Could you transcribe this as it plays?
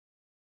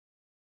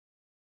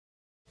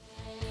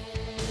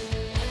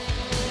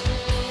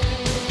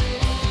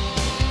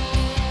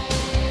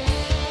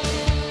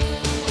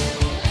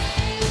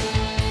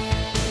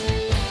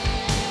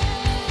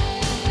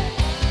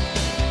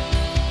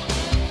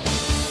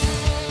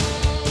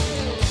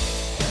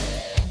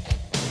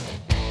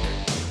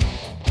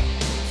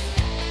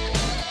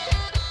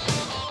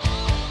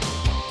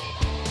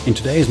In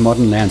today's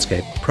modern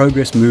landscape,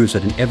 progress moves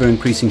at an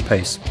ever-increasing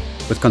pace,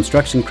 with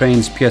construction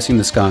cranes piercing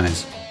the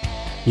skies.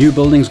 New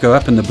buildings go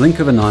up in the blink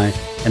of an eye,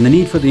 and the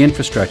need for the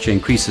infrastructure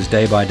increases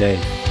day by day.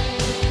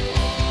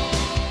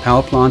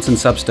 Power plants and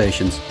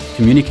substations,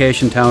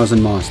 communication towers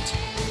and masts,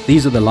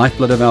 these are the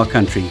lifeblood of our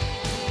country.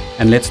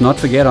 And let's not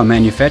forget our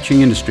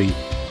manufacturing industry,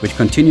 which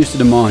continues to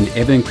demand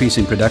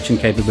ever-increasing production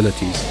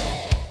capabilities.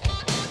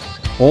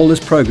 All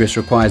this progress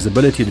requires the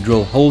ability to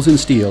drill holes in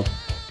steel,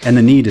 and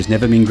the need has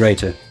never been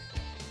greater.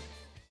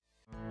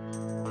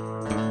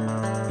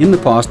 In the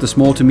past, the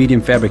small to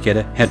medium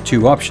fabricator had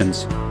two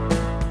options.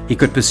 He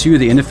could pursue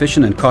the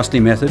inefficient and costly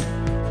method,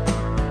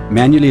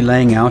 manually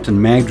laying out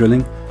and mag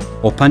drilling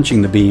or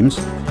punching the beams,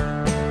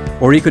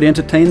 or he could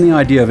entertain the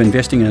idea of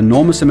investing an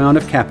enormous amount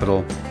of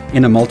capital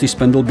in a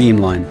multi-spindle beam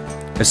line,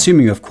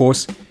 assuming, of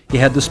course, he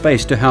had the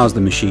space to house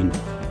the machine.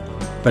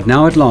 But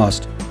now at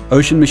last,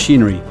 Ocean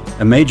Machinery,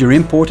 a major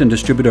import and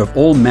distributor of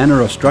all manner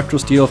of structural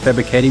steel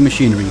fabricating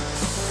machinery,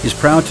 is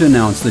proud to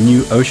announce the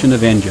new Ocean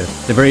Avenger,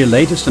 the very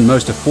latest and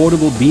most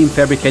affordable beam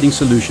fabricating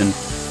solution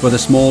for the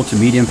small to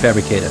medium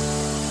fabricator.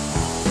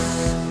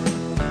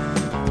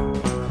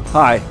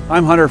 Hi,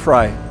 I'm Hunter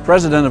Fry,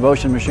 President of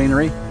Ocean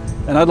Machinery,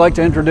 and I'd like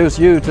to introduce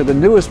you to the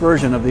newest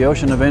version of the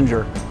Ocean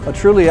Avenger, a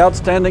truly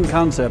outstanding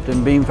concept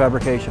in beam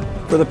fabrication.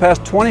 For the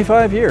past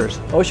 25 years,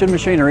 Ocean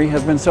Machinery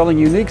has been selling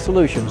unique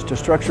solutions to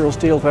structural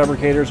steel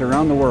fabricators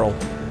around the world,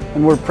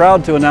 and we're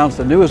proud to announce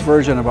the newest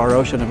version of our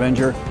Ocean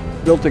Avenger,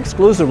 built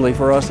exclusively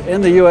for us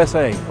in the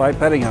USA by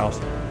Peddinghaus,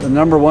 the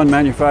 #1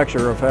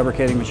 manufacturer of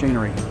fabricating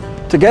machinery.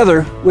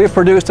 Together, we have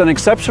produced an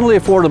exceptionally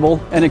affordable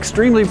and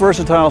extremely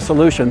versatile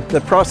solution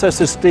that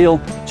processes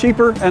steel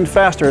cheaper and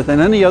faster than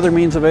any other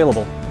means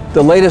available.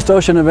 The latest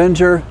Ocean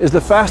Avenger is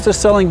the fastest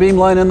selling beam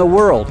line in the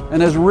world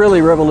and has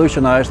really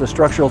revolutionized the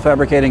structural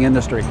fabricating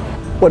industry.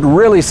 What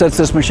really sets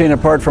this machine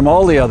apart from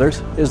all the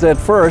others is that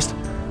first,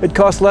 it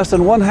costs less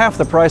than 1/2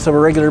 the price of a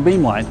regular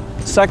beam line.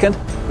 Second,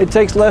 it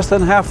takes less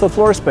than half the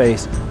floor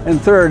space. And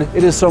third,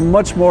 it is so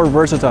much more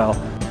versatile.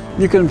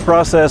 You can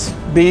process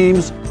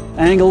beams,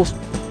 angles,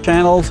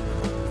 channels,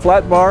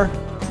 flat bar,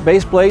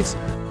 base plates,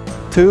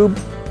 tube,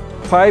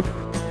 pipe,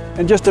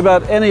 and just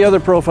about any other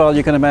profile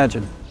you can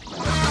imagine.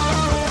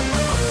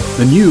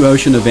 The new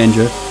Ocean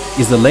Avenger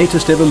is the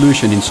latest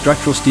evolution in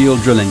structural steel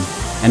drilling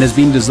and has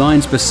been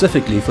designed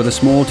specifically for the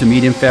small to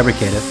medium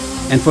fabricator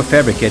and for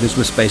fabricators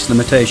with space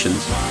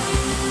limitations.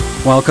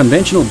 While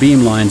conventional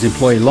beam lines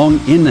employ long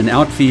in- and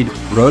out-feed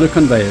roller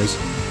conveyors,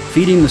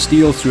 feeding the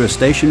steel through a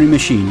stationary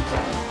machine,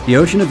 the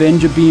Ocean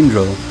Avenger beam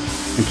drill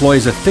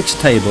employs a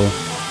fixed table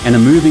and a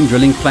moving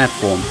drilling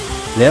platform,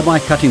 thereby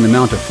cutting the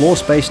amount of floor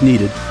space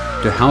needed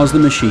to house the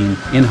machine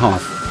in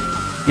half.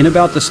 In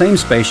about the same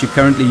space you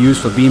currently use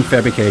for beam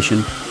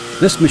fabrication,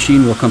 this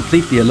machine will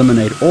completely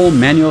eliminate all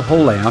manual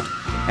hole layout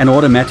and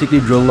automatically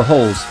drill the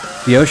holes.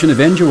 The Ocean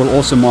Avenger will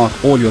also mark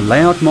all your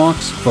layout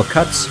marks for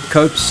cuts,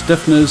 copes,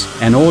 stiffeners,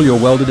 and all your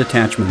welded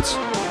attachments.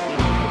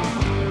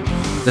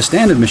 The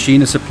standard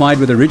machine is supplied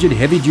with a rigid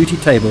heavy-duty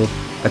table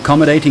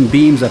accommodating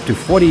beams up to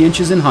 40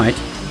 inches in height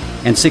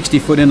and 60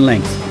 foot in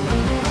length.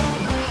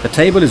 The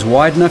table is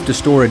wide enough to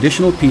store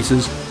additional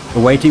pieces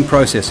awaiting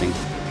processing.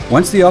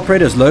 Once the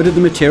operator has loaded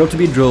the material to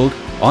be drilled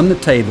on the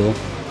table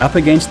up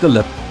against the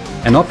lip,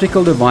 an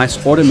optical device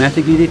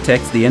automatically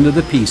detects the end of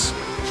the piece,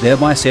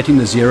 thereby setting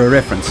the zero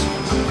reference.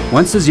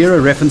 Once the zero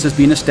reference has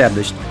been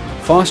established,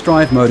 fast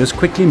drive motors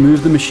quickly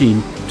move the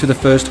machine to the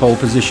first hole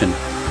position.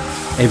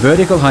 A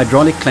vertical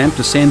hydraulic clamp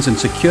descends and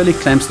securely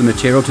clamps the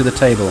material to the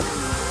table.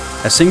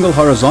 A single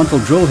horizontal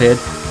drill head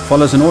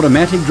follows an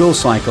automatic drill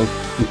cycle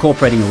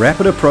incorporating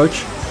rapid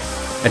approach,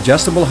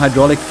 adjustable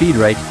hydraulic feed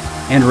rate,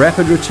 and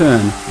rapid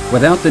return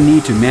without the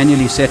need to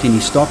manually set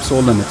any stops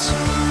or limits.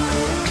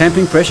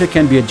 Clamping pressure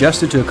can be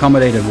adjusted to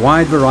accommodate a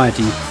wide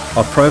variety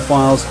of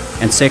profiles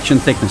and section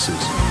thicknesses.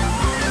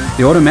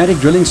 The automatic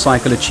drilling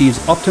cycle achieves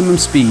optimum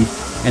speed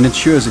and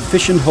ensures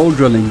efficient hole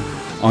drilling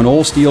on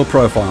all steel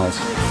profiles.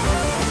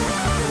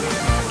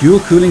 Dual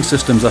cooling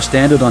systems are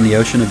standard on the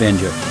Ocean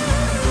Avenger.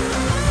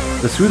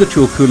 The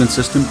through-the-tool coolant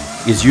system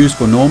is used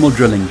for normal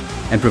drilling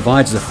and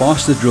provides the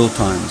fastest drill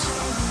times,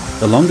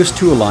 the longest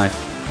tool life,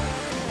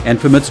 and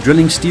permits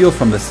drilling steel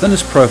from the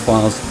thinnest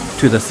profiles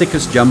to the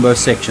thickest jumbo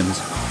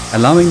sections,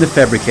 allowing the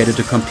fabricator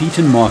to compete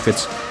in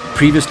markets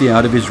previously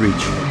out of his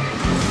reach.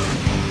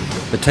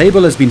 The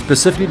table has been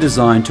specifically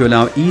designed to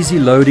allow easy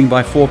loading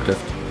by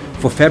forklift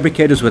for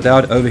fabricators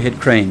without overhead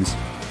cranes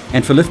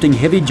and for lifting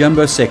heavy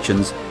jumbo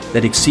sections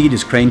that exceed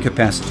his crane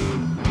capacity.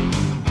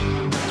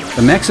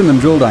 The maximum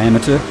drill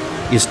diameter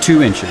is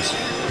 2 inches.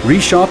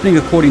 Resharpening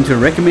according to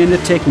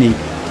recommended technique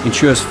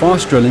ensures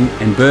fast drilling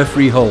and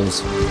burr-free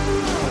holes.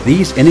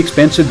 These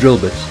inexpensive drill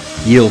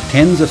bits yield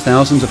tens of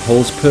thousands of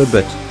holes per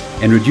bit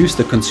and reduce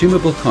the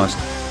consumable cost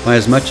by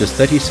as much as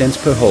 30 cents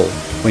per hole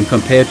when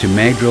compared to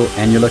mag drill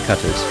annular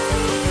cutters.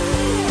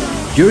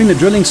 During the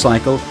drilling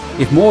cycle,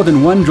 if more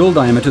than one drill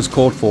diameter is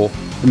called for,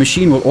 the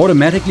machine will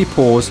automatically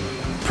pause,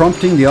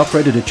 prompting the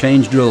operator to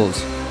change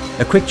drills.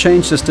 A quick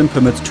change system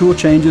permits tool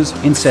changes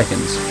in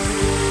seconds.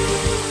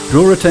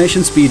 Drill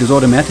rotation speed is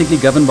automatically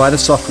governed by the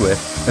software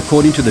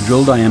according to the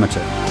drill diameter.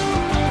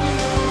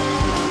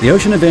 The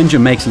Ocean Avenger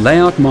makes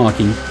layout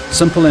marking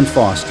simple and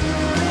fast.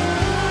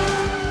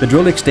 The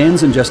drill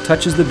extends and just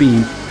touches the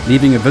beam,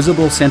 leaving a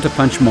visible center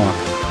punch mark.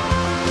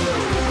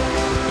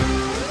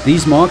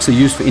 These marks are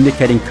used for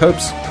indicating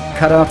copes,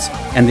 cutouts,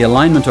 and the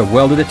alignment of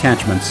welded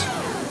attachments.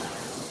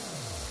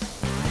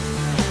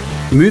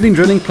 The moving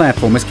drilling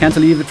platform is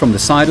cantilevered from the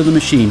side of the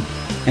machine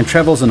and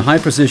travels on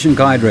high-precision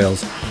guide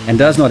rails and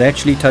does not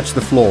actually touch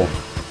the floor.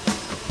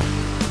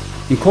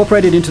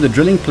 Incorporated into the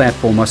drilling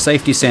platform are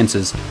safety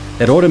sensors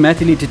that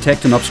automatically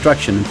detect an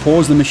obstruction and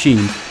pause the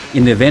machine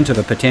in the event of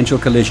a potential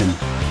collision.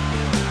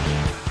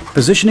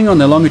 Positioning on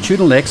the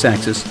longitudinal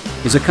x-axis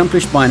is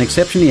accomplished by an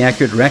exceptionally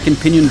accurate rack and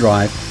pinion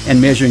drive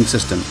and measuring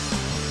system.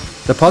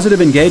 The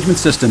positive engagement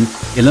system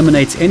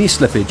eliminates any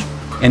slippage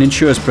and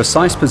ensures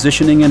precise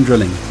positioning and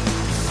drilling.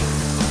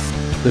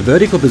 The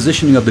vertical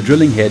positioning of the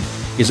drilling head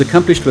is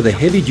accomplished with a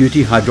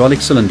heavy-duty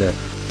hydraulic cylinder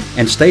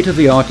and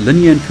state-of-the-art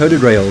linear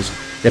encoded rails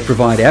that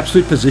provide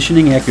absolute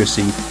positioning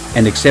accuracy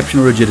and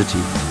exceptional rigidity.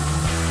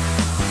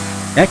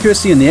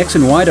 Accuracy in the X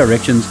and Y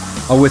directions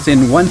are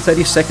within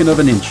 1/32nd of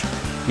an inch,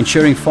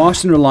 ensuring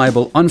fast and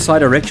reliable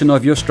on-site erection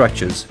of your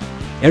structures.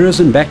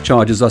 Errors and back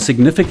charges are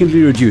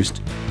significantly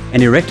reduced,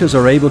 and erectors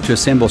are able to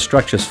assemble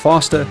structures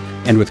faster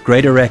and with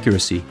greater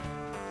accuracy.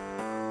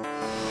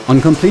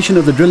 On completion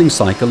of the drilling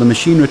cycle, the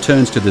machine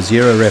returns to the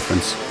zero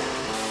reference.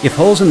 If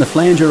holes in the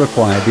flange are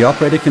required, the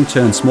operator can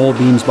turn small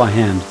beams by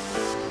hand.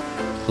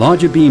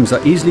 Larger beams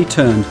are easily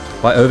turned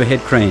by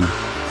overhead crane.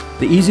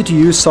 The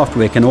easy-to-use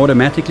software can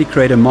automatically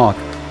create a mark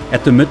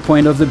at the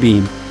midpoint of the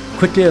beam,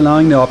 quickly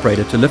allowing the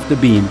operator to lift the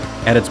beam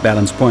at its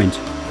balance point.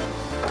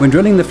 When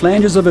drilling the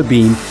flanges of a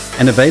beam,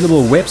 an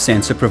available web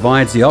sensor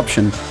provides the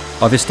option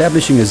of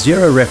establishing a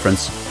zero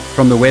reference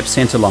from the web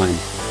center line.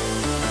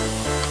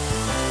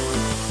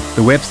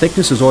 The web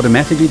thickness is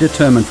automatically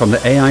determined from the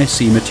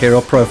AIC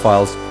material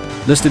profiles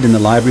listed in the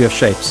library of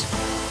shapes.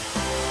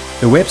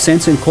 The web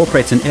sensor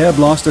incorporates an air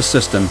blaster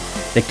system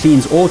that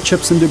cleans all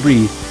chips and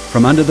debris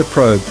from under the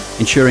probe,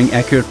 ensuring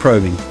accurate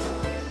probing.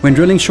 When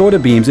drilling shorter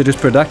beams, it is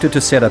productive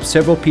to set up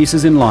several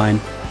pieces in line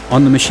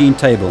on the machine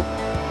table.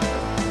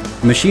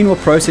 The machine will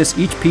process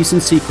each piece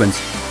in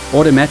sequence,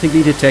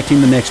 automatically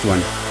detecting the next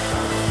one.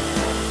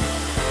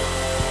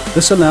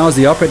 This allows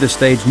the operator to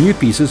stage new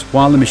pieces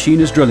while the machine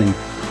is drilling,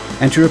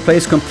 and to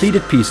replace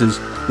completed pieces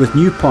with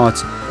new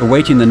parts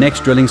awaiting the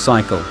next drilling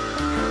cycle.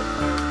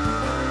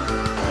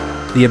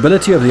 The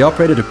ability of the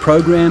operator to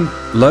program,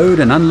 load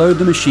and unload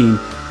the machine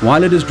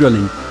while it is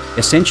drilling,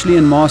 essentially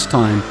in mass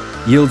time,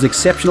 yields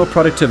exceptional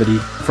productivity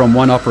from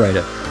one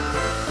operator.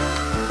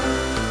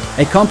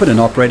 A competent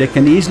operator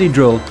can easily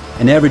drill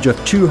an average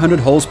of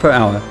 200 holes per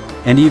hour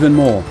and even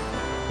more,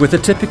 with a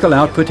typical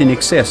output in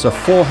excess of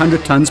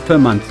 400 tons per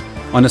month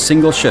on a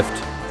single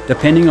shift,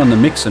 depending on the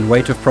mix and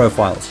weight of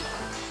profiles.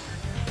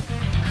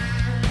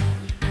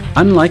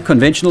 Unlike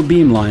conventional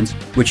beam lines,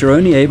 which are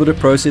only able to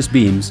process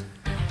beams,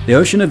 the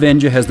Ocean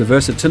Avenger has the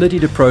versatility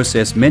to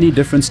process many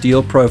different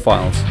steel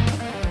profiles.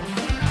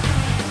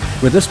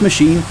 With this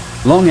machine,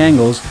 long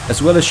angles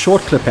as well as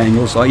short clip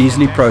angles are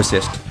easily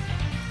processed.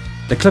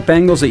 The clip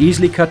angles are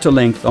easily cut to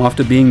length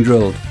after being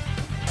drilled.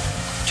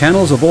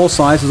 Channels of all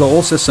sizes are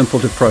also simple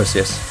to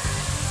process.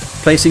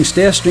 Placing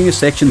stair stringer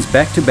sections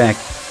back to back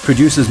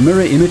produces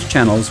mirror image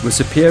channels with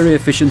superior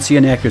efficiency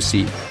and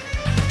accuracy.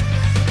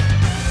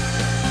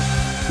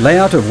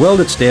 Layout of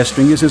welded stair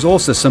stringers is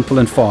also simple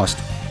and fast,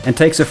 and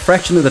takes a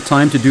fraction of the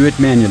time to do it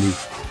manually.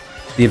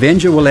 The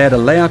Avenger will add a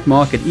layout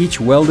mark at each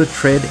welded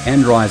tread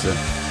and riser.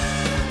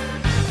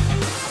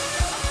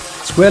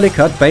 Squarely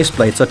cut base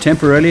plates are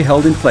temporarily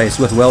held in place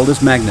with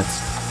welder's magnets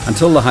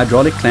until the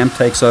hydraulic clamp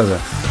takes over.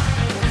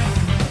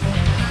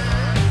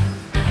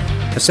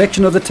 A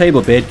section of the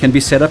table bed can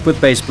be set up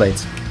with base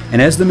plates, and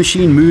as the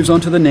machine moves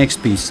on to the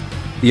next piece,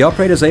 the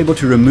operator is able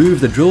to remove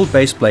the drilled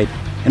base plate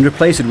and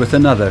replace it with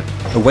another,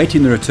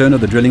 awaiting the return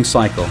of the drilling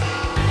cycle.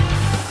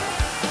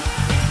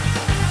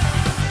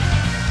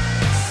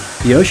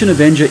 The Ocean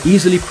Avenger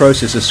easily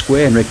processes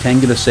square and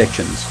rectangular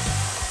sections.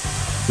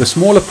 With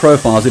smaller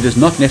profiles, it is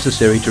not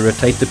necessary to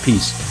rotate the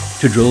piece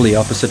to drill the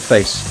opposite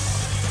face.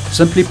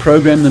 Simply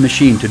program the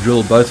machine to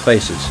drill both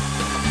faces.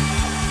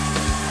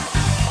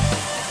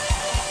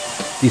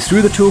 The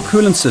through-the-tool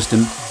coolant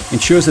system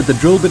ensures that the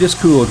drill bit is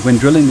cooled when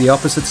drilling the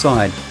opposite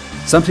side,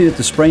 something that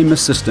the spray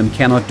mist system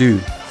cannot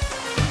do.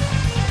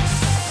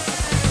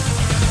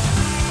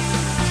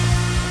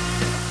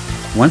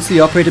 Once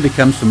the operator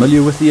becomes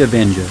familiar with the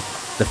Avenger,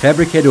 the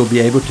fabricator will be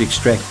able to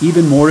extract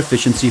even more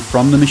efficiency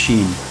from the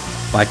machine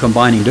by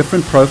combining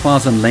different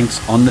profiles and lengths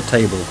on the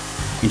table,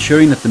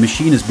 ensuring that the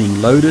machine is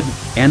being loaded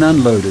and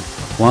unloaded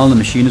while the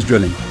machine is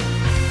drilling.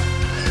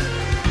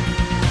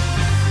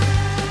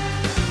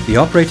 The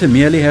operator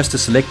merely has to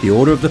select the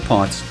order of the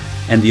parts,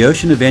 and the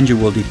Ocean Avenger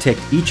will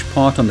detect each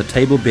part on the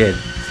table bed,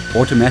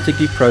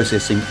 automatically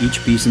processing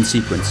each piece in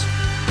sequence.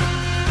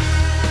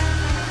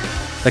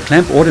 The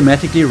clamp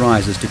automatically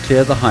rises to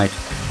clear the height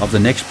of the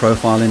next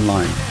profile in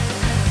line.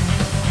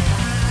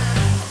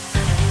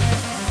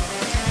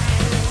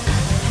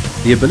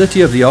 The ability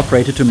of the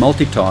operator to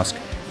multitask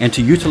and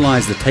to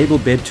utilize the table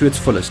bed to its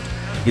fullest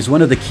is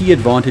one of the key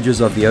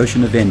advantages of the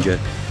Ocean Avenger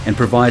and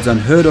provides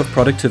unheard of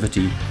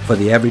productivity for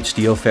the average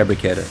steel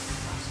fabricator.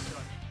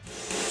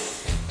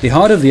 The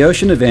heart of the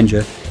Ocean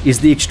Avenger is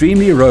the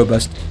extremely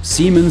robust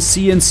Siemens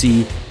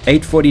CNC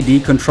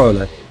 840D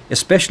controller,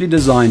 especially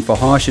designed for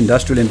harsh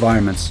industrial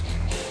environments.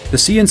 The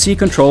CNC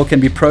control can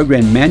be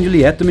programmed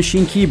manually at the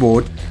machine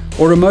keyboard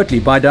or remotely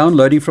by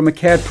downloading from a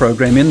CAD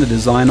program in the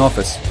design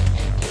office.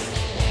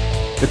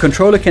 The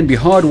controller can be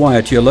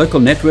hardwired to your local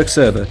network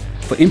server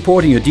for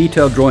importing your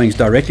detailed drawings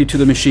directly to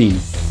the machine.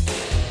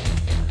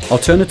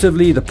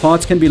 Alternatively, the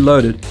parts can be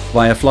loaded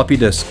via floppy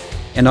disk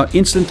and are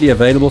instantly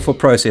available for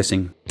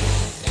processing.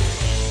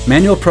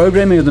 Manual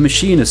programming of the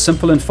machine is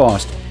simple and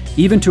fast,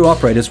 even to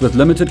operators with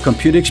limited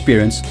computer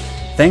experience,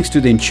 thanks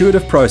to the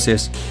intuitive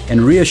process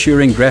and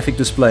reassuring graphic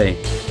display.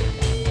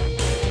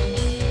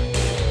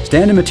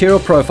 Standard material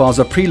profiles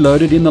are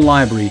preloaded in the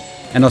library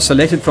and are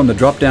selected from the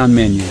drop-down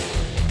menu.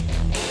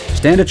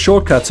 Standard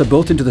shortcuts are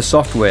built into the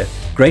software,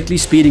 greatly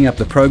speeding up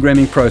the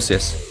programming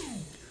process.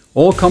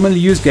 All commonly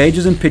used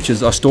gauges and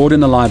pitches are stored in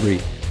the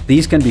library.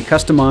 These can be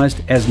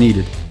customized as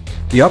needed.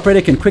 The operator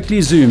can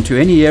quickly zoom to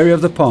any area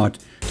of the part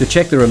to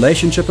check the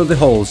relationship of the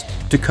holes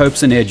to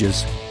copes and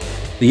edges.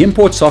 The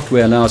import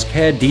software allows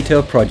CAD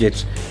detailed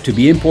projects to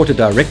be imported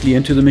directly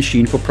into the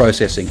machine for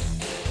processing,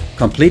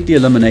 completely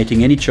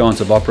eliminating any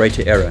chance of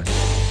operator error.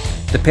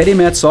 The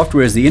PettyMat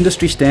software is the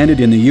industry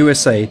standard in the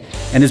USA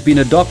and has been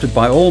adopted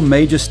by all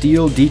major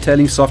steel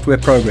detailing software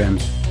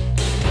programs.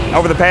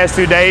 Over the past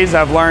 2 days,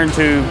 I've learned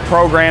to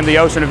program the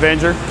Ocean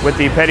Avenger with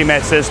the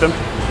PettyMat system.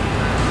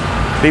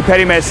 The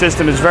PettyMat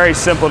system is very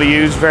simple to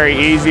use, very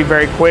easy,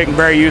 very quick, and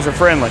very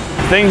user-friendly.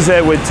 Things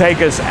that would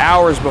take us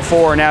hours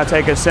before now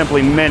take us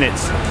simply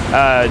minutes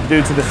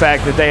due to the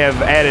fact that they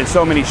have added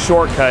so many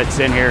shortcuts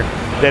in here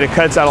that it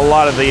cuts out a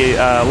lot of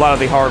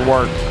the hard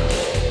work.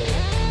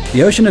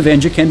 The Ocean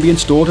Avenger can be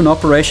installed and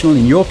operational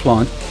in your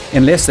plant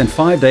in less than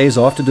 5 days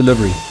after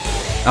delivery.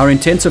 Our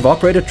intensive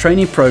operator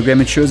training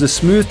program ensures a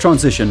smooth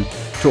transition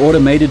to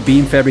automated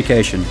beam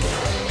fabrication.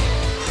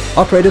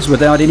 Operators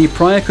without any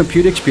prior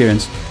computer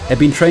experience have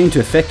been trained to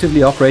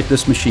effectively operate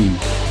this machine.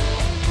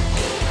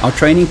 Our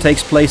training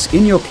takes place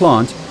in your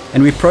plant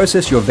and we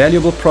process your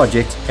valuable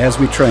project as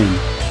we train.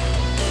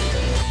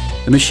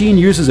 The machine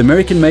uses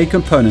American-made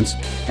components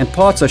and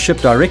parts are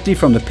shipped directly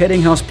from the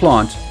Pettinghouse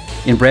plant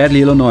in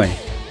Bradley, Illinois.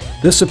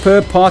 This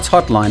superb parts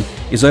hotline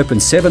is open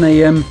 7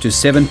 a.m. to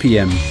 7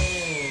 p.m.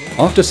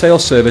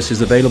 After-sales service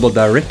is available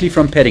directly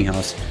from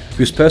Pettinghouse,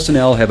 whose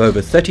personnel have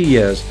over 30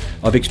 years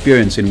of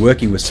experience in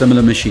working with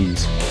similar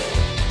machines.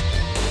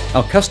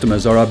 Our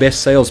customers are our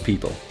best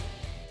salespeople.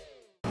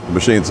 The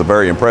machine's a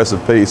very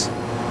impressive piece.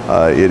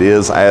 It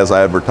is as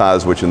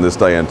advertised, which in this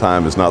day and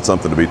time is not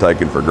something to be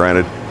taken for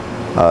granted.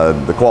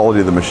 The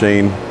quality of the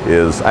machine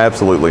is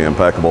absolutely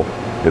impeccable.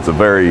 It's a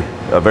very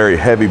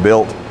heavy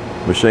built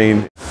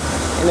machine.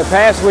 In the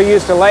past, we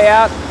used to lay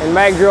out and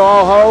mag drill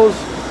all holes.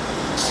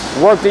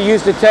 Work that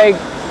used to take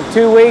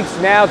 2 weeks,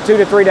 now 2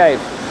 to 3 days.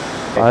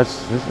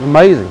 It's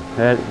amazing.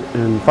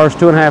 In the first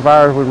 2.5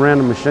 hours we ran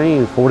the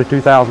machine,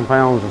 42,000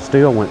 pounds of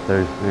steel went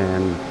through,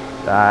 and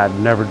I'd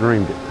never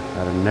dreamed it.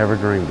 I'd have never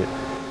dreamed it.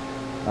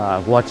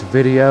 Watch a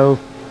video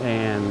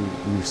and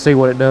you see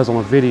what it does on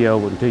a video,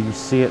 but until you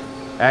see it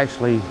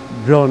actually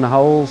drilling the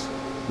holes,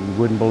 you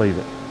wouldn't believe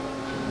it.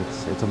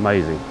 It's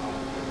amazing.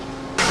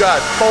 You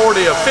got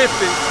 40 or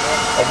 50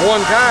 of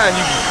one kind,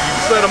 you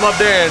set them up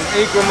there in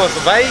increments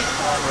of 8.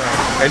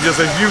 And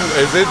just as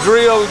it gets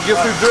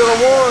through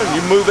drilling one,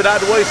 you move it out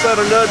the way, set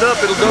another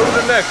up, it'll go to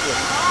the next one.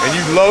 And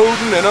you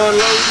loading and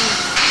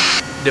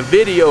unloading. The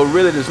video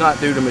really does not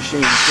do the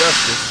machine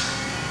justice.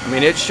 I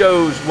mean, it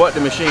shows what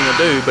the machine will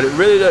do, but it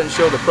really doesn't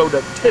show the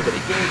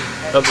productivity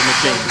of the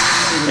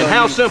machine. And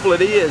how simple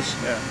it is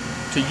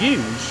to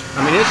use.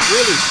 I mean, it's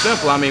really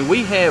simple. I mean,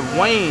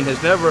 Wayne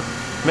has never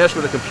messed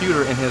with a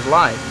computer in his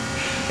life.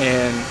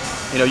 And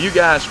you know, you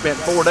guys spent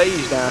 4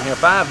 days down here,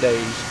 5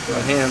 days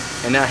with him,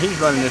 and now he's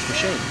running this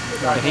machine.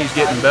 And he's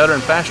getting better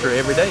and faster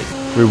every day.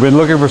 We've been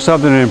looking for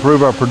something to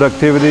improve our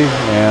productivity,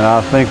 and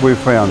I think we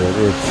found it.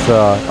 It's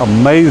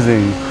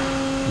amazing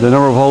the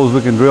number of holes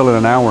we can drill in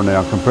an hour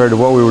now compared to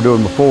what we were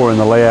doing before in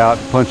the layout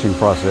punching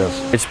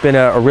process. It's been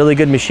a really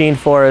good machine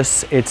for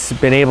us. It's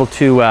been able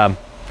to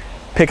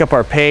pick up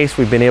our pace.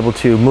 We've been able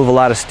to move a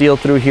lot of steel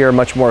through here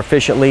much more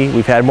efficiently.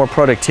 We've had more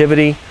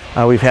productivity.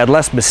 We've had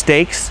less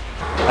mistakes.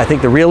 I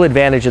think the real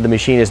advantage of the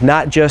machine is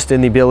not just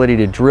in the ability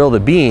to drill the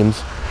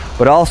beams,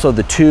 but also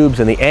the tubes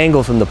and the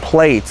angles and the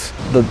plates.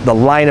 The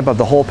lineup of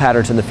the hole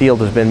patterns in the field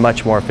has been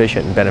much more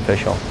efficient and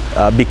beneficial.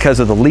 Because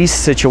of the lease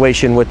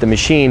situation with the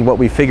machine, what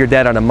we figured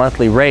that on a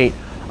monthly rate,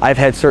 I've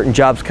had certain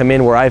jobs come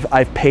in where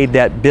I've paid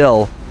that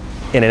bill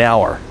in an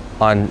hour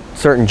on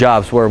certain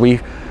jobs where we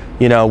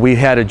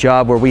had a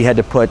job where we had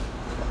to put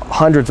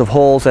hundreds of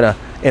holes in a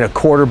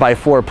 1/4 by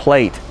 4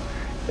 plate,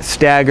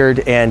 staggered,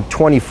 and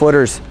 20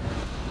 footers,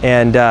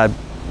 and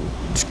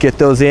just get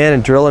those in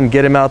and drill them,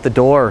 get them out the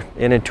door.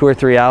 And in 2 or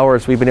 3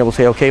 hours, we've been able to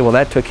say, okay, well,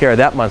 that took care of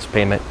that month's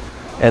payment.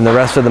 and the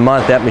rest of the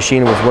month that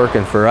machine was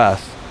working for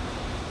us.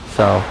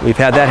 So we've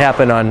had that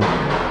happen on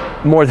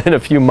more than a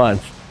few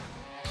months.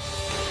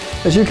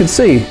 As you can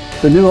see,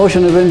 the new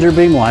Ocean Avenger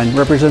beamline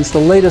represents the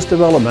latest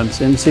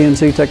developments in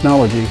CNC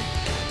technology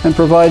and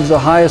provides the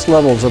highest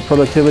levels of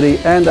productivity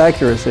and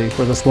accuracy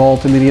for the small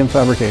to medium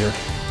fabricator.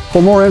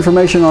 For more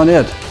information on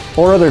it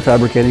or other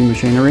fabricating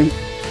machinery,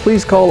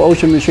 please call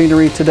Ocean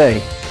Machinery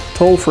today,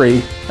 toll-free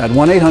at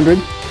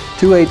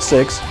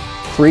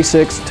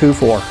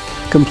 1-800-286-3624.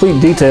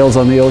 Complete details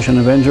on the Ocean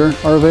Avenger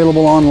are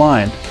available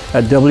online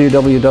at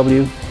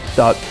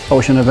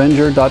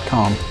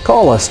www.oceanavenger.com.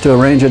 Call us to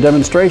arrange a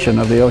demonstration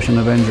of the Ocean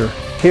Avenger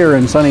here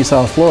in sunny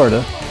South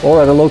Florida or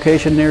at a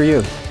location near you.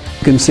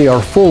 You can see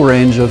our full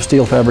range of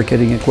steel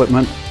fabricating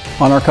equipment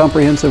on our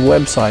comprehensive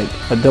website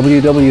at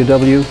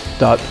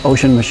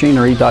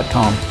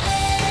www.oceanmachinery.com.